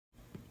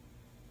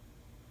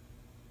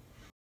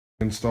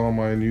Install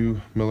my new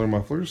Miller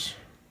mufflers.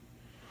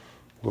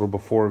 A little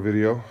before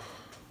video.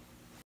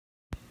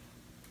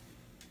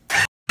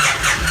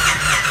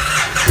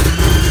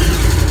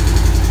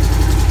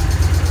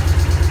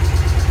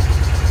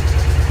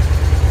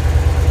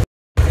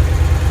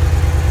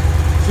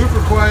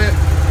 Super quiet,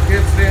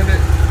 can't stand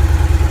it.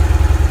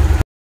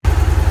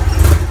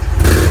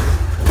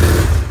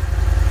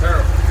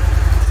 Terrible.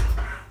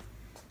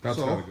 That's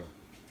gotta go.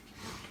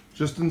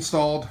 Just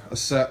installed a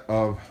set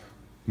of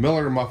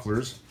Miller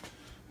mufflers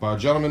by a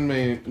gentleman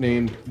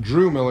named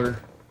Drew Miller.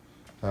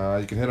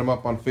 You can hit him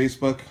up on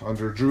Facebook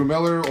under Drew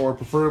Miller, or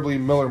preferably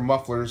Miller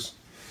Mufflers.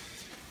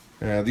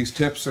 These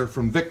tips are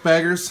from Vic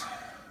Baggers.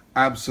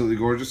 Absolutely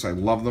gorgeous. I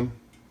love them.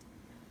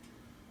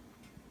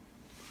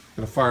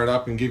 Gonna fire it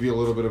up and give you a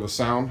little bit of a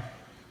sound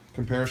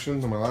comparison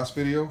to my last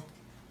video.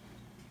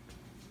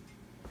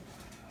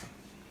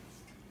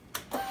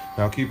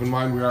 Now keep in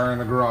mind we are in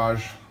a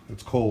garage.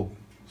 It's cold,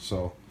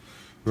 so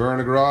we are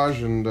in a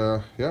garage, and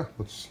yeah,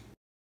 let's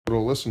give it a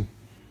listen.